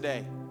of you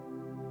today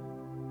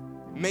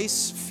may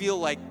feel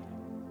like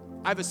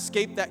I've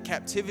escaped that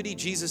captivity.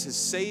 Jesus has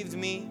saved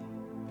me,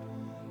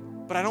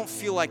 but I don't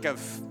feel like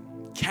I've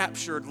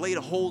captured, laid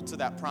a hold to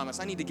that promise.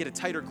 I need to get a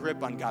tighter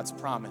grip on God's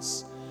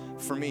promise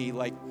for me.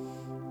 Like,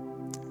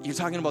 you're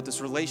talking about this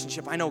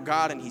relationship. I know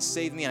God and he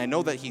saved me and I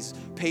know that he's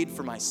paid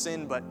for my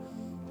sin, but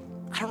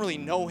I don't really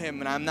know him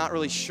and I'm not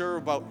really sure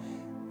about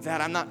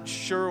that. I'm not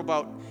sure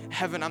about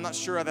heaven. I'm not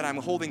sure that I'm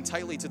holding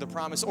tightly to the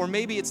promise. Or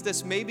maybe it's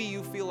this. Maybe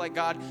you feel like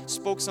God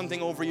spoke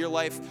something over your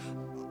life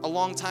a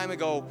long time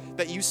ago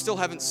that you still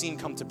haven't seen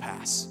come to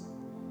pass.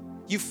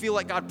 You feel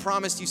like God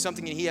promised you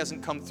something and he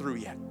hasn't come through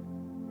yet.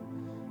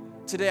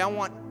 Today, I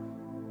want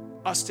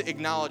us to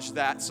acknowledge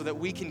that so that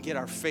we can get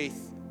our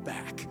faith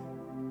back,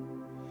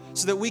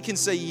 so that we can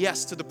say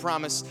yes to the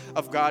promise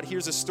of God.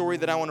 Here's a story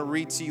that I want to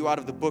read to you out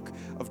of the book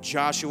of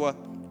Joshua.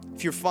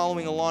 If you're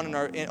following along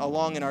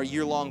in our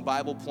year-long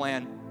Bible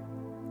plan,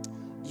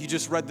 you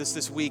just read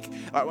this week.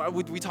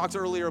 We talked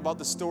earlier about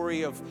the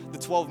story of the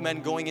 12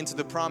 men going into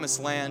the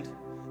promised land,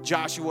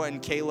 Joshua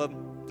and Caleb.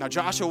 Now,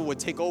 Joshua would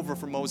take over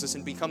for Moses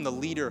and become the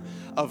leader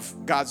of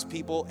God's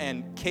people,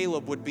 and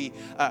Caleb would be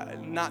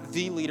not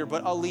the leader,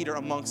 but a leader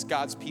amongst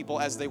God's people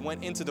as they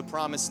went into the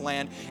promised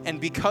land. And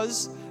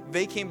because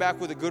they came back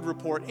with a good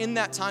report, in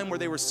that time where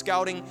they were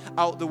scouting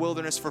out the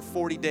wilderness for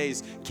 40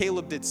 days,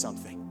 Caleb did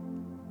something.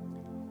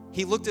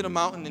 He looked at a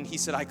mountain and he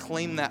said, I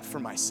claim that for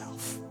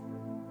myself.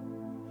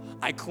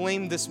 I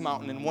claim this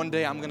mountain, and one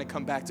day I'm going to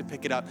come back to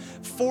pick it up.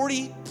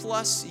 40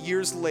 plus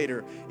years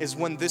later is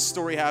when this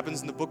story happens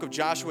in the book of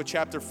Joshua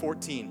chapter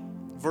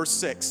 14, verse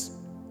 6.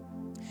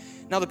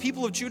 Now the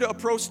people of Judah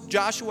approached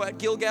Joshua at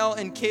Gilgal,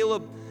 and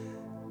Caleb,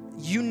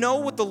 you know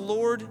what the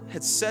Lord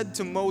had said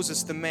to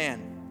Moses, the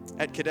man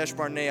at Kadesh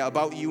Barnea,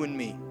 about you and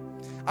me.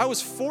 I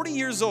was 40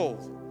 years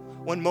old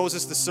when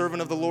Moses, the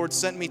servant of the Lord,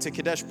 sent me to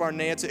Kadesh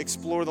Barnea to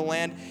explore the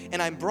land,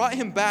 and I brought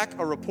him back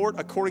a report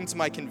according to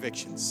my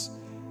convictions.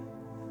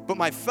 But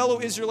my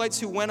fellow Israelites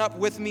who went up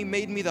with me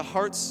made the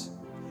hearts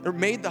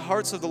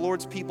of the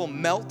Lord's people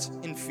melt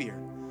in fear.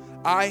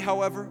 I,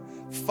 however,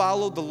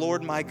 followed the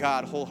Lord my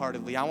God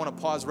wholeheartedly. I want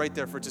to pause right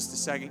there for just a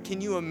second.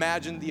 Can you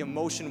imagine the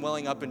emotion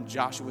welling up in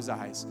Joshua's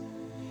eyes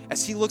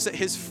as he looks at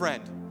his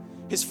friend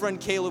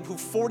Caleb, who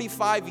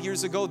 45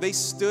 years ago, they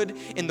stood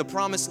in the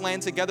promised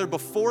land together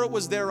before it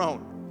was their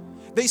own.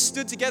 They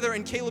stood together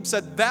and Caleb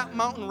said, that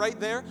mountain right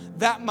there,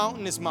 that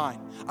mountain is mine.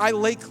 I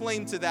lay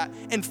claim to that.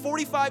 And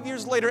 45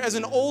 years later, as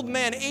an old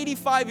man,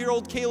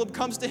 85-year-old Caleb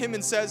comes to him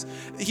and says,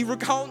 he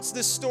recounts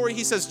this story.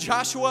 He says,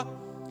 Joshua,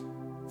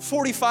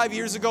 45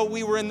 years ago,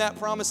 we were in that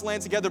promised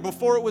land together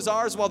before it was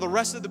ours, while the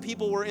rest of the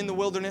people were in the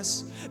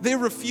wilderness. They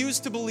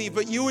refused to believe,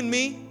 but you and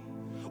me,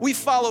 we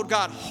followed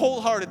God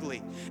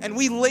wholeheartedly, and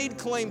we laid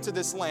claim to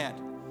this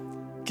land.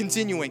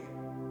 Continuing,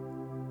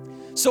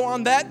 So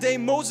on that day,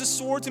 Moses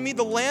swore to me,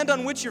 the land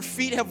on which your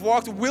feet have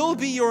walked will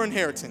be your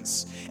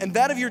inheritance, and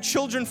that of your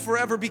children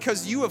forever,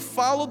 because you have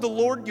followed the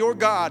Lord your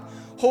God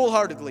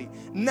wholeheartedly.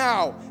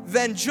 Now,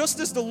 then,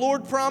 just as the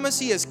Lord promised,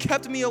 he has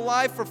kept me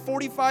alive for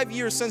 45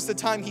 years since the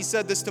time he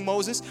said this to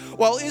Moses.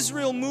 While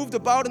Israel moved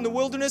about in the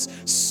wilderness,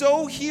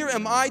 so here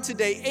am I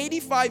today,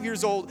 85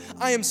 years old.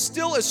 I am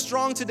still as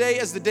strong today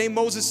as the day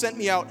Moses sent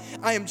me out.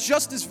 I am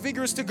just as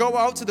vigorous to go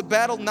out to the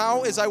battle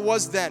now as I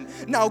was then.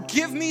 Now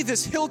give me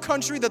this hill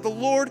country that the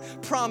Lord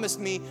promised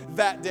me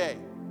that day.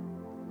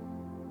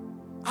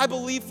 I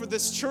believe for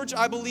this church,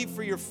 I believe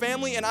for your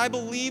family, and I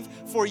believe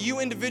for you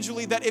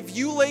individually that if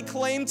you lay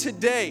claim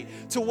today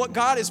to what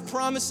God is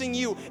promising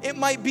you, it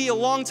might be a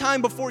long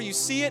time before you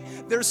see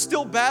it. There's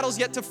still battles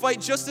yet to fight,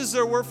 just as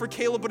there were for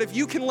Caleb, but if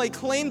you can lay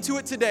claim to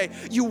it today,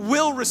 you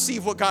will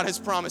receive what God has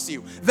promised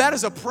you. That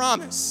is a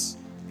promise.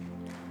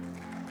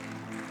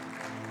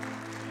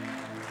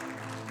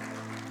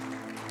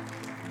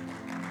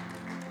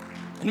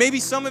 And maybe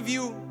some of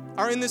you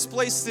are in this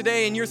place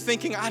today and you're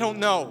thinking, I don't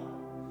know.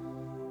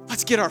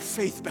 Let's get our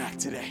faith back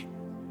today.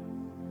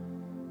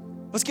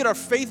 Let's get our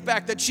faith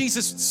back that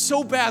Jesus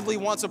so badly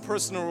wants a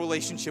personal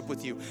relationship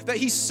with you, that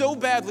he so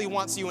badly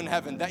wants you in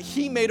heaven, that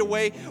he made a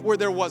way where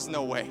there was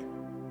no way.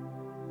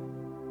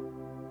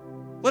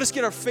 Let us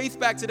get our faith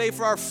back today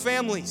for our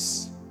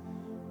families.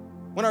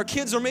 When our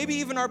kids or maybe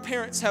even our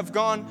parents have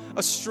gone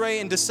astray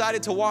and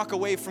decided to walk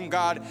away from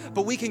God,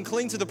 but we can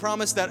cling to the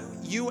promise that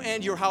you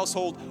and your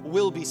household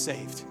will be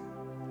saved.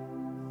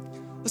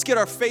 Let's get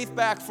our faith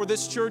back for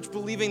this church,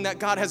 believing that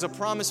God has a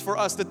promise for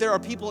us, that there are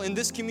people in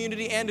this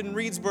community and in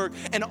Reedsburg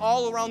and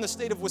all around the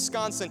state of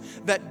Wisconsin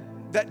that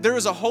there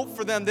is a hope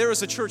for them, there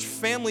is a church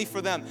family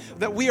for them,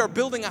 that we are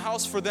building a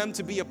house for them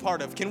to be a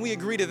part of. Can we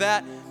agree to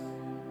that?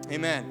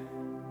 Amen.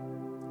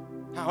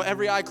 Now,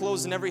 every eye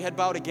closed and every head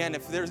bowed again.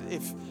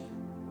 If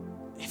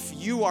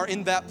you are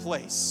in that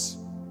place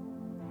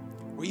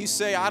where you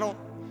say, I don't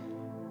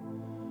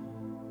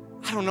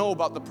know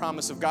about the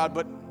promise of God,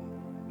 but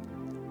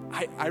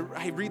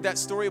I read that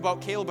story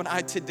about Caleb,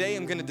 and today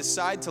I'm going to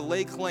decide to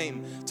lay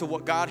claim to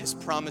what God has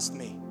promised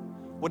me.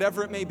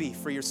 Whatever it may be,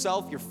 for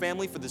yourself, your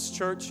family, for this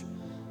church.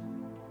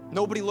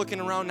 Nobody looking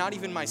around, not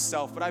even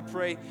myself, but I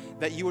pray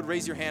that you would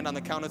raise your hand on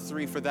the count of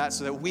 3 for that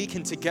so that we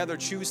can together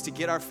choose to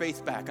get our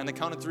faith back. On the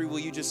count of 3, will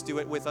you just do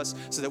it with us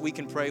so that we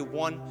can pray?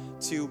 1,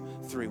 2,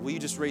 3. Will you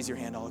just raise your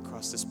hand all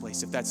across this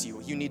place if that's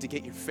you? You need to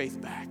get your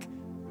faith back.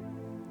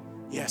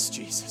 Yes,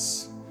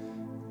 Jesus.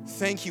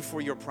 Thank you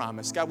for your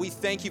promise. God, we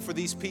thank you for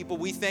these people.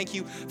 We thank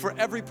you for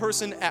every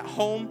person at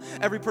home,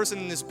 every person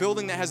in this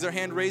building that has their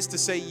hand raised to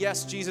say,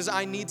 yes, Jesus,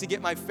 I need to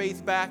get my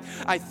faith back.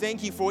 I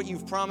thank you for what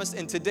you've promised.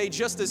 And today,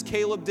 just as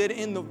Caleb did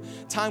in the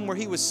time where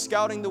he was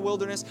scouting the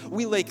wilderness,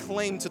 we lay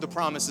claim to the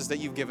promises that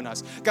you've given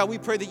us. God, we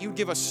pray that you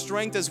give us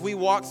strength as we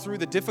walk through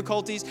the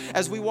difficulties,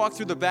 as we walk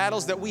through the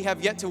battles that we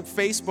have yet to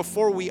face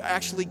before we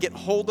actually get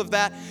hold of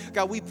that.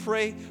 God, we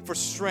pray for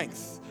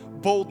strength,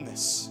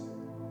 boldness,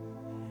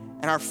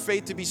 and our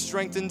faith to be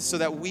strengthened so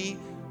that we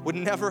would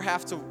never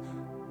have to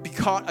be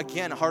caught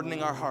again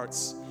hardening our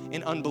hearts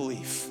in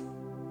unbelief.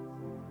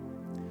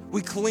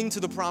 We cling to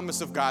the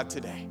promise of God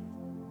today.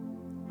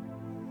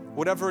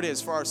 Whatever it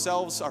is, for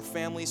ourselves, our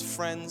families,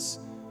 friends,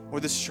 or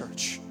this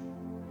church,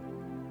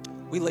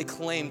 we lay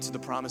claim to the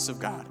promise of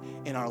God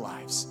in our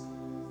lives.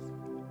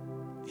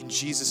 In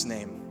Jesus'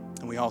 name.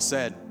 And we all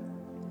said,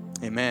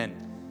 amen.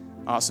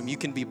 Awesome. You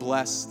can be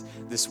blessed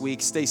this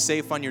week. Stay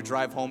safe on your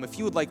drive home. If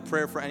you would like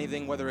prayer for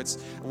anything, whether it's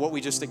what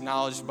we just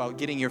acknowledged about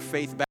getting your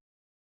faith back,